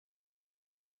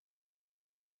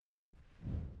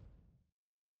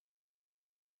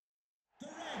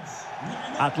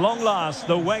At long last,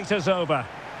 the wait is over.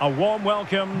 A warm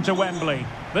welcome to Wembley.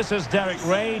 This is Derek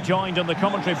Ray, joined in the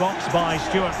commentary box by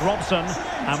Stuart Robson,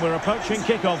 and we're approaching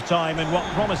kick-off time in what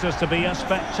promises to be a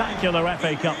spectacular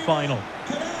FA Cup final.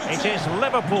 It is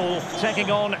Liverpool taking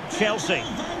on Chelsea.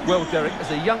 Well, Derek,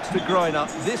 as a youngster growing up,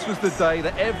 this was the day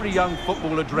that every young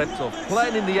footballer dreamt of.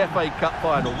 Playing in the FA Cup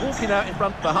final, walking out in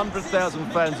front of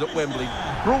 100,000 fans at Wembley,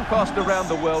 broadcast around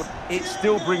the world, it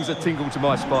still brings a tingle to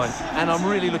my spine. And I'm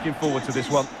really looking forward to this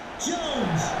one.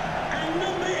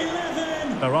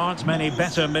 There aren't many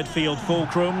better midfield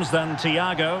fulcrums than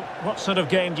Thiago. What sort of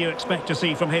game do you expect to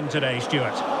see from him today,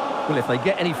 Stuart? Well, if they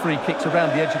get any free kicks around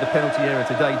the edge of the penalty area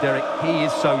today, Derek, he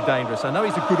is so dangerous. I know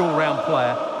he's a good all-round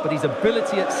player, but his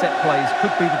ability at set plays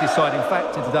could be the deciding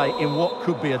factor today in what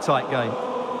could be a tight game.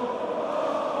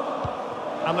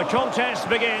 And the contest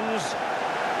begins.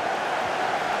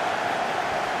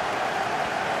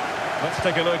 Let's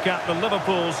take a look at the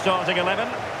Liverpool starting 11.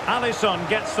 Alistar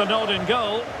gets the nod in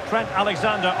goal. Trent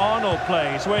Alexander-Arnold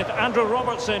plays with Andrew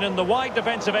Robertson in the wide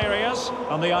defensive areas.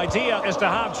 And the idea is to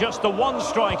have just the one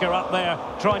striker up there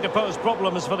trying to pose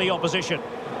problems for the opposition.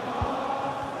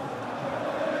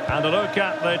 And a look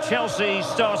at the Chelsea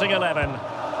starting 11.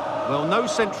 Well, no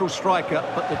central striker,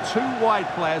 but the two wide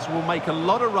players will make a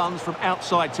lot of runs from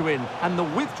outside to in. And the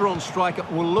withdrawn striker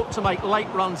will look to make late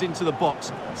runs into the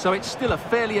box. So it's still a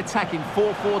fairly attacking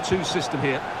 4-4-2 system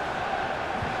here.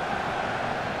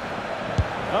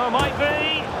 Oh, might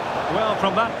be. Well,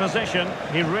 from that position,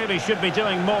 he really should be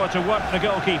doing more to work the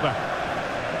goalkeeper.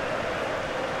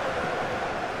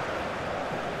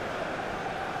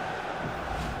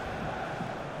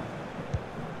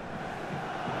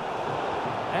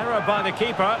 Error by the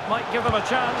keeper might give them a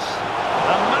chance.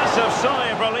 A massive sigh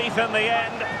of relief in the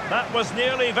end. That was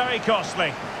nearly very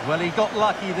costly. Well, he got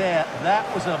lucky there. That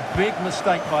was a big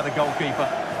mistake by the goalkeeper.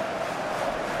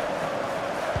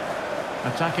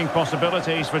 Attacking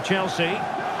possibilities for Chelsea. Chance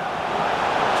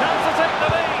to take the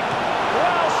lead.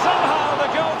 Well, somehow the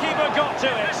goalkeeper got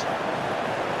to it.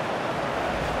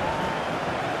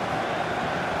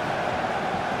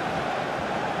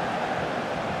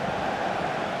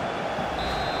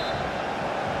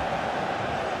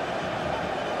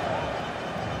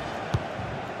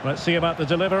 Let's see about the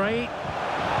delivery.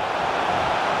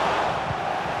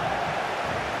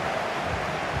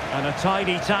 And a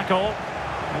tidy tackle.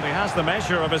 And he has the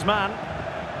measure of his man.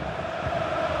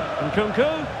 And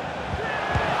Nkunku.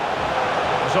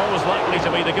 It's always likely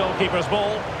to be the goalkeeper's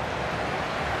ball.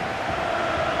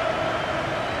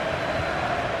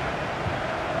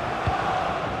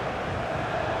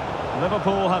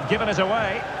 Liverpool have given it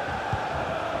away.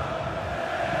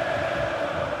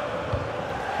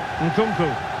 Nkunku.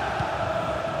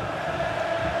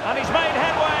 And he's made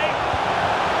headway.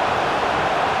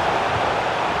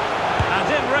 And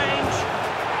in range.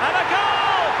 And a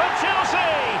goal for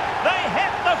Chelsea! They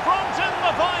hit the front in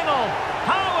the final.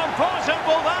 How important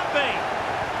will that be?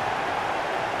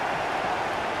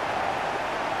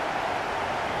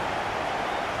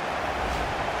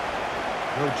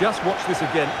 Well, just watch this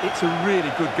again. It's a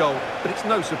really good goal, but it's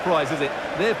no surprise, is it?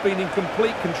 They've been in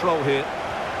complete control here.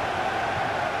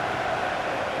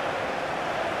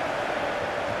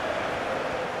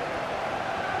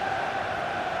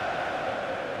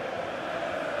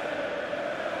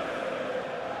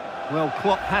 Well,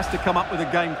 Klopp has to come up with a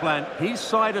game plan. His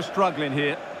side are struggling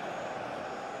here.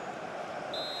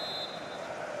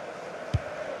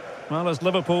 Well, as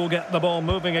Liverpool get the ball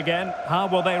moving again, how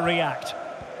will they react?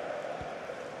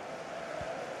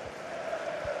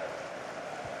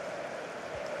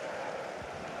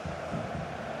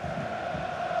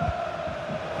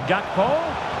 Gakpo.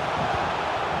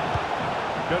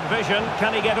 Good vision.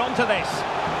 Can he get onto this?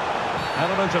 And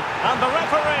the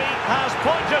referee has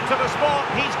pointed to the spot.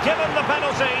 He's given the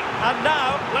penalty. And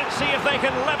now, let's see if they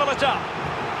can level it up.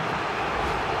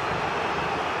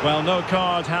 Well, no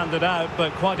card handed out,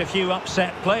 but quite a few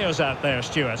upset players out there,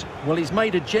 Stuart. Well, he's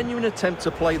made a genuine attempt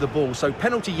to play the ball. So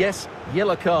penalty, yes.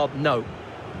 Yellow card, no.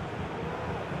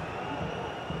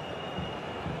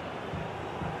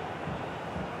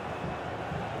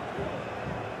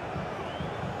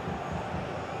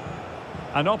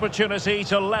 An opportunity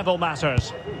to level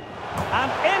matters. And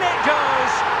in it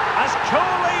goes, as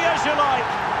coolly as you like.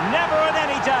 Never in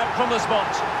any doubt from the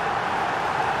spot.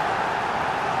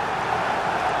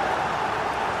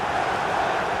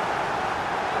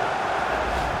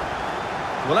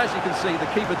 Well, as you can see, the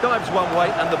keeper dives one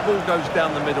way and the ball goes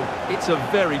down the middle. It's a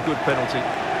very good penalty.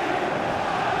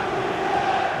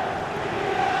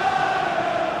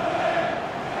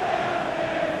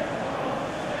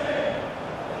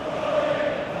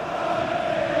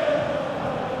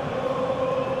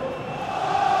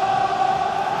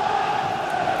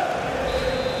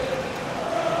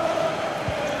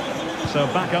 So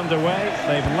back underway.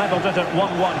 They've levelled it at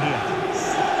 1-1 here.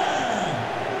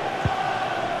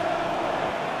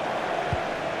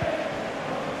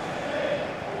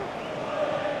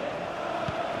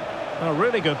 A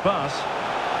really good pass.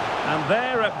 And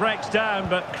there it breaks down,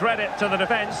 but credit to the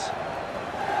defence.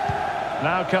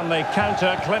 Now can they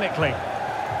counter clinically?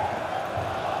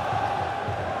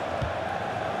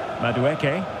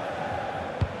 Madueke.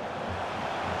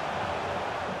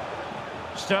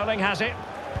 Sterling has it.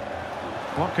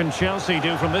 What can Chelsea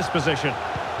do from this position?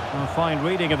 A fine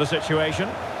reading of the situation.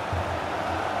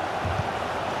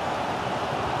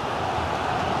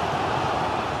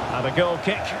 And a goal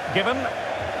kick given.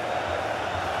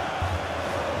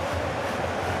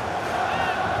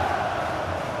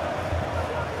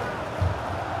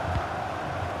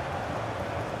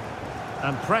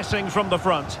 And pressing from the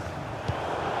front.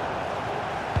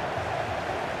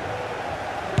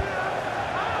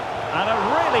 And a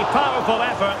really powerful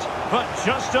effort, but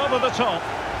just over the top.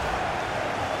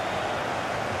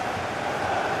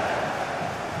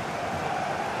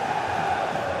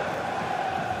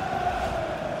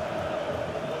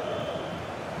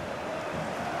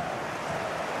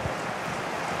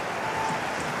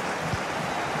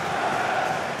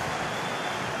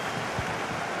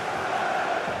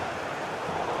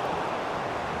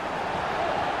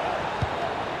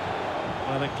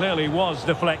 Well, it clearly was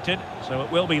deflected, so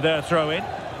it will be their throw-in.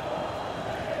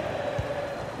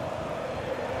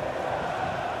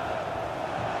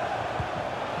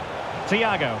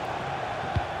 Thiago.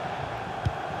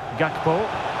 Gakpo.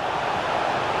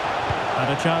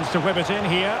 And a chance to whip it in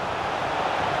here.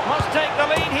 Must take the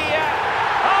lead here.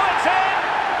 Oh, it's in!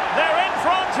 They're in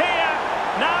front here.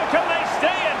 Now can they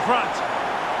stay in front?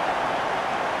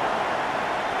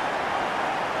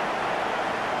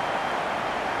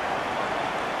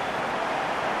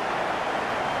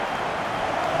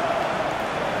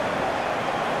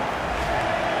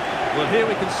 Well, here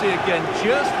we can see again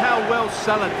just how well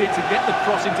Salah did to get the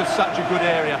cross into such a good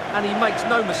area. And he makes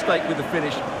no mistake with the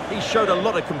finish. He showed a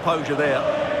lot of composure there.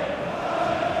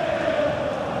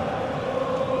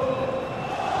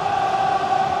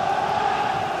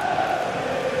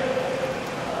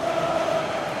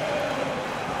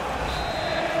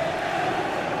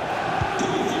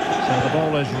 So the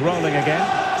ball is rolling again.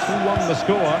 2-1 the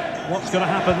score. What's going to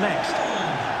happen next?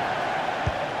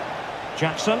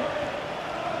 Jackson.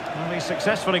 Well, he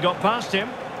successfully got past him.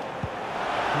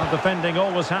 Well, defending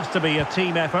always has to be a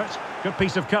team effort. Good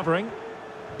piece of covering.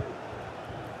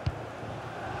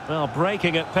 Well,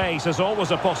 breaking at pace is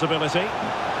always a possibility.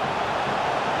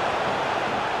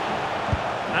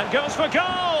 And goes for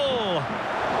goal!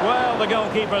 Well, the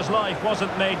goalkeeper's life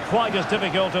wasn't made quite as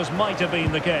difficult as might have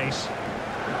been the case.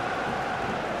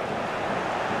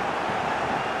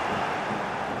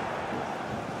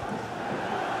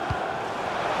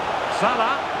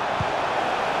 Salah.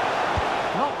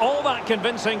 Not all that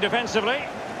convincing defensively.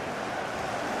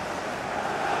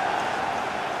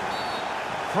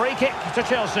 Free kick to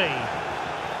Chelsea.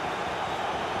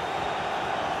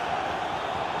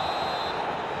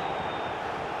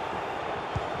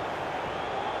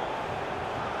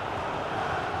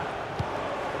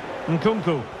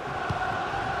 Nkunku.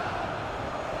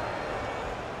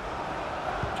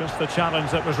 Just the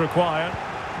challenge that was required.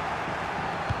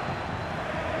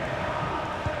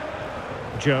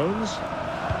 Jones.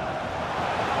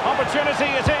 Opportunity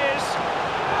it is.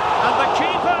 And the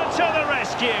keeper to the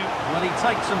rescue. Well, he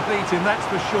takes some beating, that's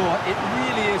for sure. It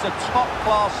really is a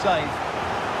top-class save.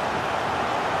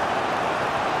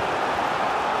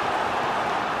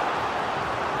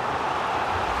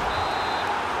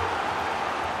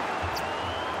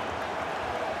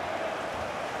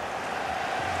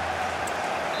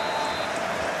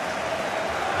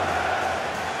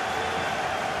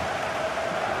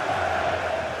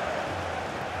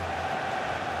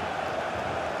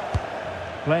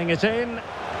 Playing it in,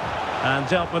 and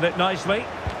dealt with it nicely.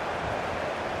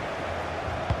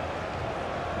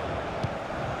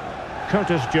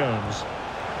 Curtis Jones.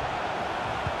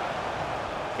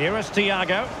 Here is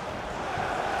Thiago.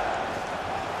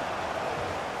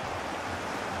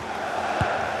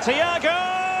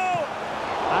 Thiago!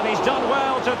 And he's done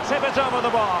well to tip it over the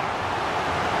bar.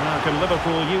 Now can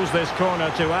Liverpool use this corner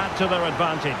to add to their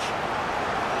advantage?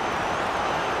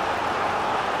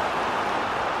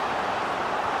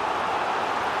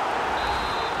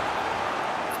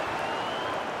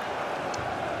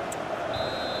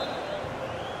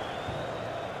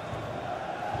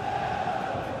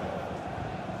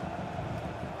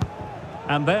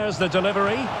 And there's the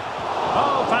delivery.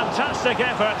 Oh, fantastic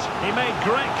effort. He made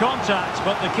great contact,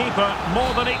 but the keeper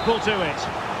more than equal to it.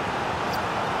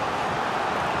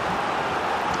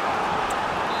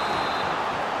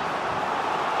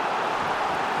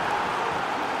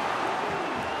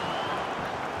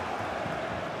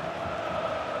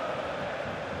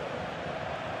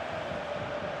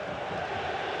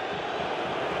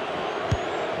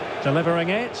 Delivering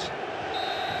it.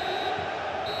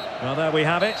 Well, there we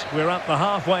have it. We're at the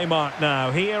halfway mark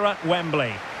now, here at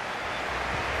Wembley.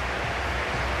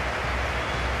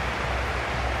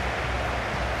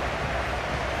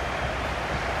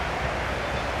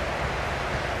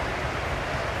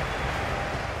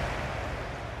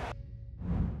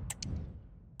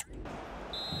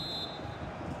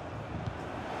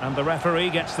 And the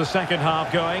referee gets the second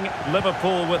half going.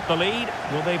 Liverpool with the lead.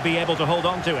 Will they be able to hold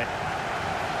on to it?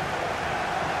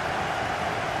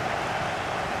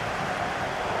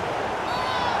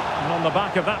 And on the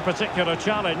back of that particular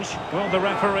challenge, will the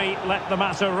referee let the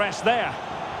matter rest there?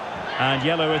 And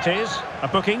yellow it is. A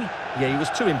booking. Yeah, he was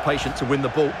too impatient to win the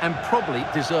ball and probably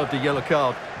deserved a yellow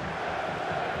card.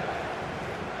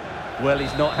 Well,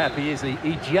 he's not happy, is he?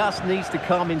 He just needs to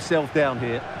calm himself down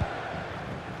here.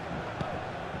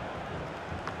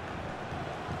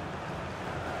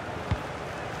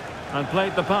 And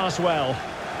played the pass well.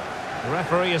 The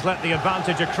referee has let the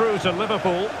advantage accrue to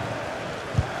Liverpool.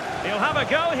 He'll have a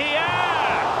go here!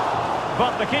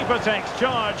 But the keeper takes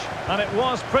charge, and it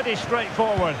was pretty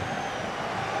straightforward.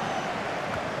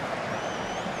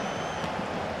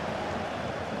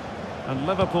 And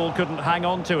Liverpool couldn't hang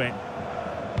on to it.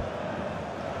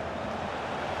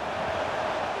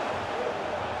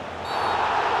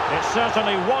 It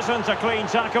certainly wasn't a clean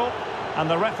tackle, and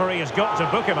the referee has got to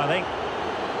book him, I think.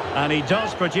 And he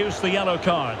does produce the yellow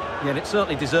card. Yeah, and it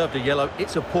certainly deserved a yellow.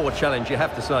 It's a poor challenge, you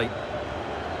have to say.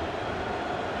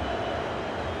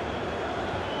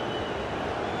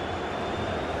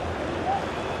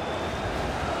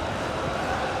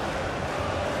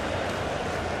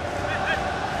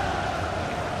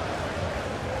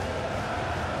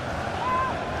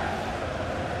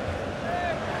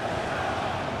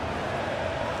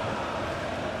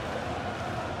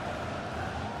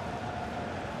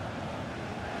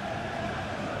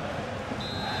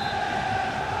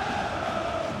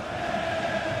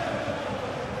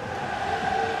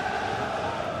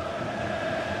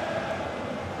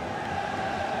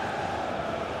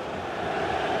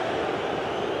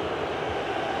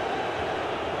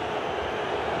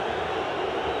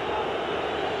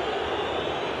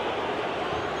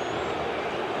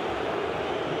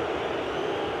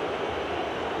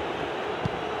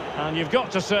 And you've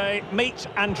got to say, meat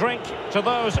and drink to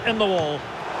those in the wall.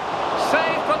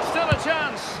 Save, but still a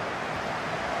chance.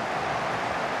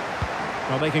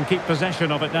 Well, they can keep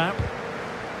possession of it now.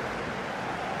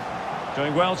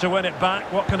 Doing well to win it back.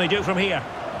 What can they do from here?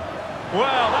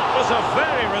 Well, that was a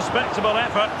very respectable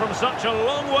effort from such a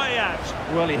long way out.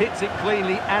 Well, he hits it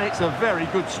cleanly, and it's a very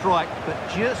good strike, but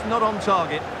just not on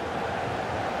target.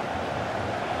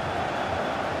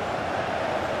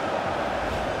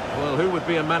 Well, who would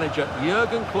be a manager?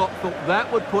 Jurgen Klopp thought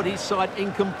that would put his side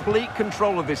in complete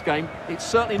control of this game. It's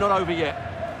certainly not over yet.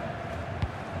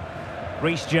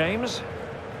 Reece James.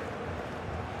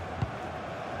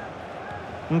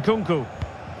 Nkunku.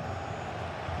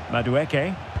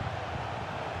 Madueke.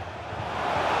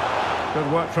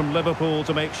 Good work from Liverpool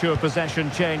to make sure possession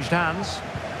changed hands.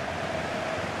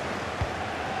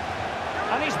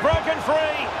 And he's broken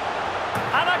free.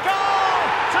 And a goal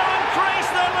to increase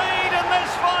the lead in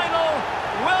this final.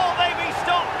 Will they be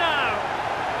stopped now?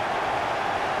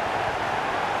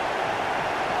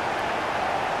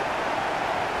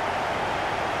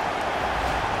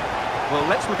 Well,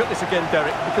 let's look at this again,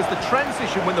 Derek, because the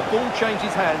transition when the ball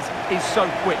changes hands is so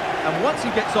quick. And once he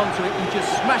gets onto it, he just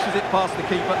smashes it past the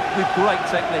keeper with great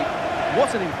technique.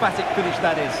 What an emphatic finish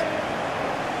that is.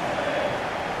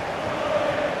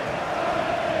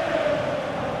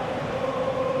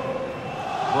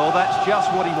 Well, that's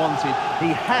just what he wanted.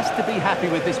 He has to be happy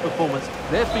with this performance.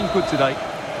 They've been good today.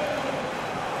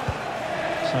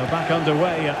 So back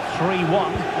underway at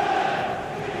 3-1.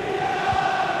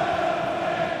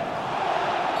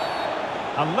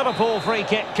 A Liverpool free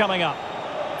kick coming up.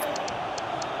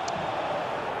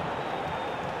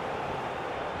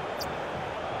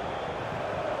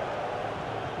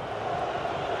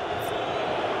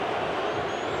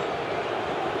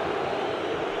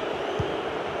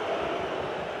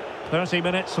 "30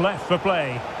 minutes left for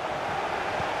play."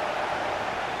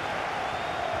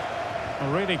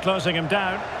 Really closing him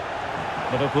down.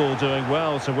 Liverpool doing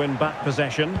well to win back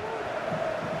possession.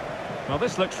 Well,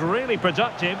 this looks really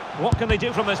productive. What can they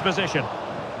do from this position?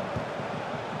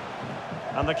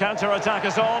 And the counter-attack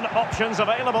is on. Options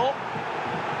available.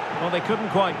 Well, they couldn't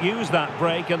quite use that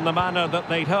break in the manner that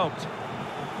they'd hoped.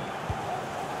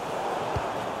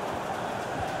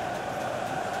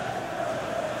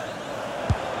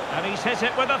 And he's hit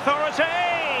it with authority!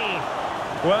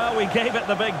 Well, we gave it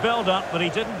the big build-up, but he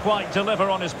didn't quite deliver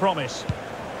on his promise.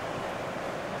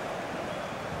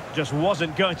 just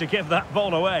wasn't going to give that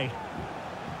ball away.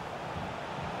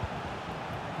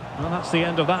 Well, that's the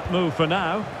end of that move for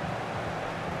now.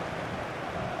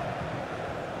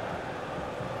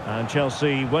 And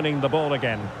Chelsea winning the ball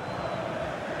again.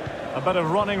 A bit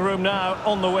of running room now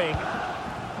on the wing.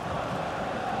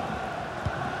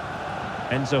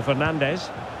 Enzo Fernandez.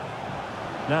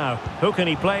 Now, who can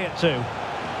he play it to?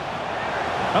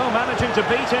 Oh, managing to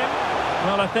beat him.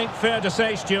 Well, I think fair to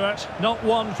say, Stuart, not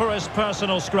one for his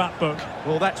personal scrapbook.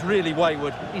 Well, that's really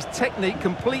wayward. His technique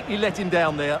completely let him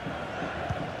down there.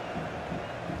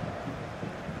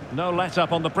 No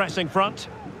let-up on the pressing front.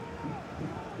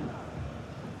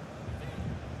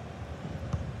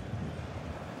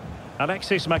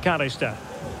 Alexis McAllister.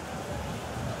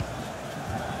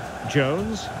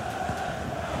 Jones.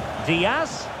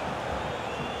 Diaz.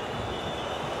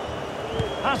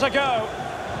 Has a go.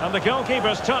 And the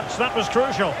goalkeeper's touch, that was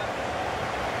crucial.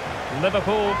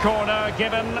 Liverpool corner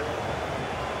given.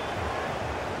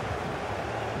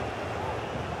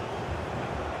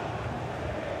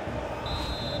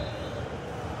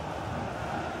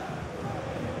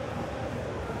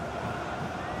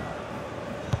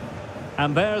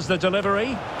 And there's the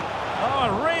delivery.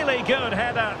 Oh, a really good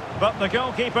header. But the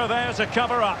goalkeeper there to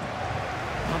cover up.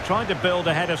 I'm trying to build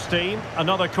a head of steam.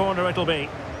 Another corner it'll be.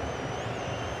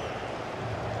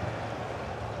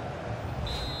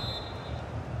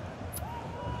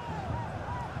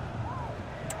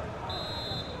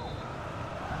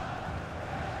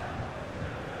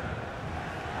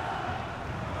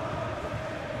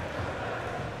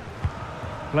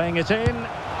 Playing it in.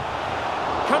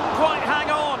 Couldn't quite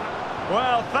hang on.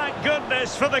 Well, thank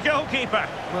goodness for the goalkeeper.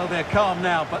 Well, they're calm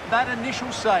now, but that initial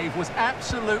save was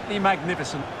absolutely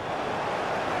magnificent.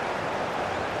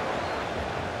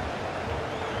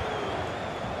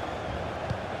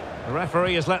 The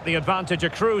referee has let the advantage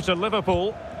accrue to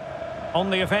Liverpool on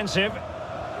the offensive.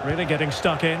 Really getting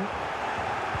stuck in.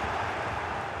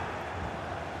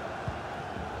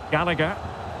 Gallagher.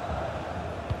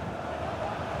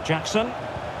 Jackson.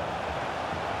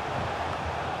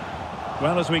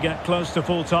 Well, as we get close to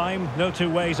full time, no two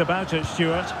ways about it,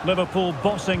 Stuart. Liverpool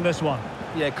bossing this one.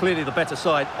 Yeah, clearly the better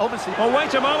side. Obviously. Oh,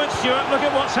 wait a moment, Stuart. Look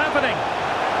at what's happening.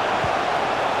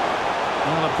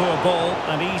 Well, a poor ball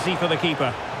and easy for the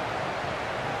keeper.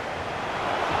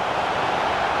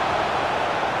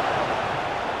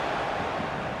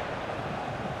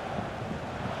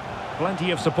 Plenty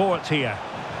of support here.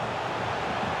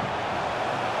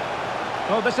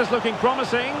 Oh, this is looking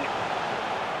promising.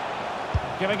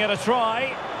 Giving it a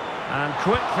try. And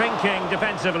quick thinking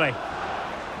defensively.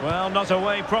 Well, not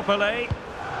away properly.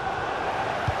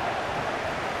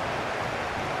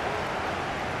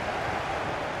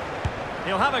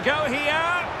 He'll have a go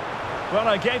here. Well,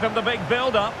 I gave him the big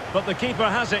build-up, but the keeper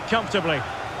has it comfortably.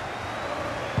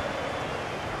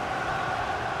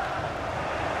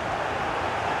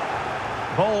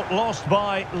 Ball lost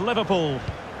by Liverpool.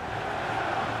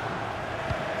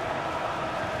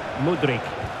 Mudryk.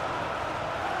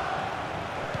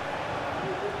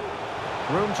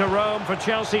 Room to roam for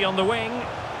Chelsea on the wing.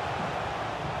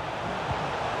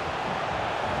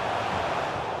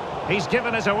 He's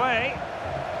given it away.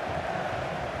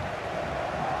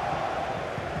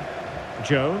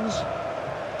 Jones.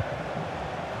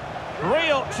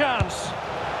 Real chance.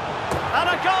 And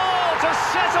a goal to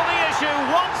settle the issue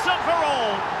once and for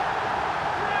all.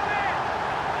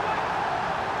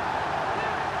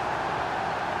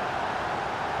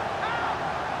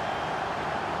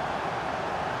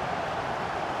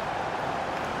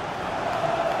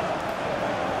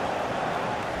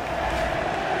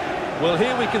 Well,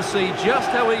 here we can see just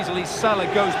how easily Salah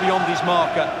goes beyond his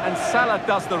marker, and Salah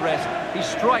does the rest. He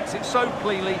strikes it so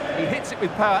cleanly, he hits it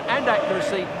with power and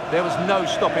accuracy. There was no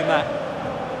stopping that.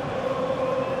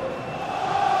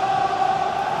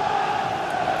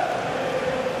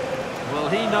 Well,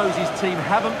 he knows his team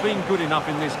haven't been good enough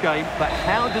in this game, but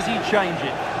how does he change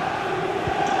it?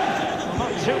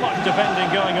 Not too much defending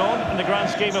going on in the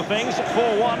grand scheme of things.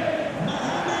 4-1.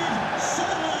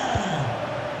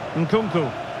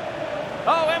 Nkunku.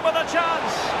 Oh, in with a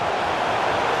chance.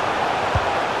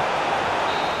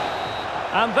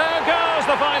 And there goes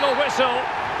the final whistle.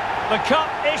 The cup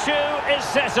issue is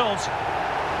settled.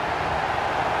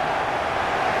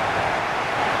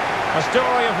 A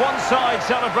story of one side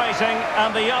celebrating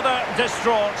and the other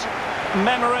distraught.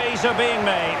 Memories are being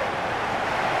made.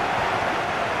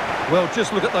 Well,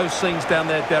 just look at those scenes down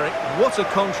there, Derek. What a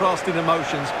contrast in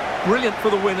emotions. Brilliant for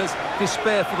the winners,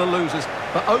 despair for the losers.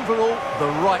 But overall, the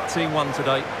right team won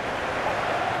today.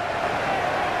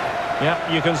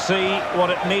 Yeah, you can see what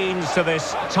it means to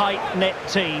this tight-knit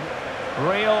team.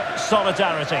 Real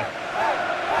solidarity.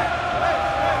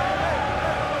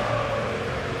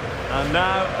 And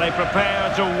now they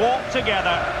prepare to walk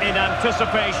together in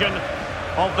anticipation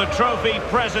of the trophy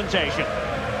presentation.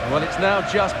 Well, it's now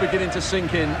just beginning to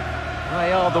sink in.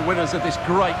 They are the winners of this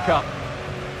great cup.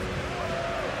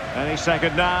 Any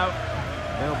second now,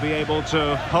 they'll be able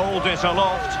to hold it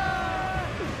aloft.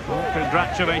 All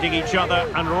congratulating each other,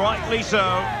 and rightly so.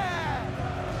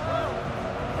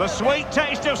 The sweet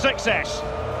taste of success.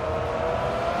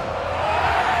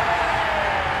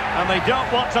 And they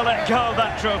don't want to let go of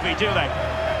that trophy, do they?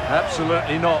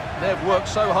 Absolutely not. They've worked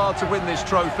so hard to win this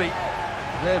trophy.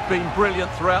 They've been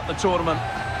brilliant throughout the tournament.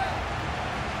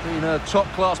 Been a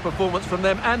top-class performance from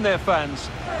them and their fans.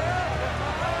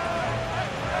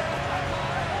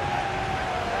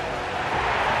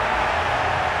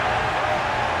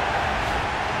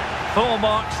 Full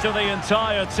marks to the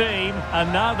entire team,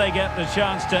 and now they get the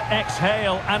chance to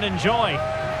exhale and enjoy.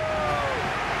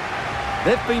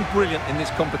 They've been brilliant in this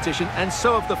competition, and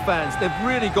so have the fans. They've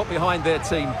really got behind their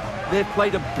team. They've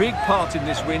played a big part in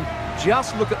this win.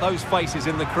 Just look at those faces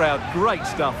in the crowd. Great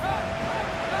stuff.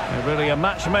 Really a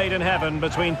match made in heaven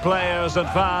between players and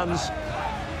fans.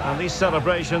 And these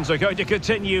celebrations are going to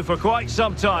continue for quite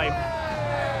some time.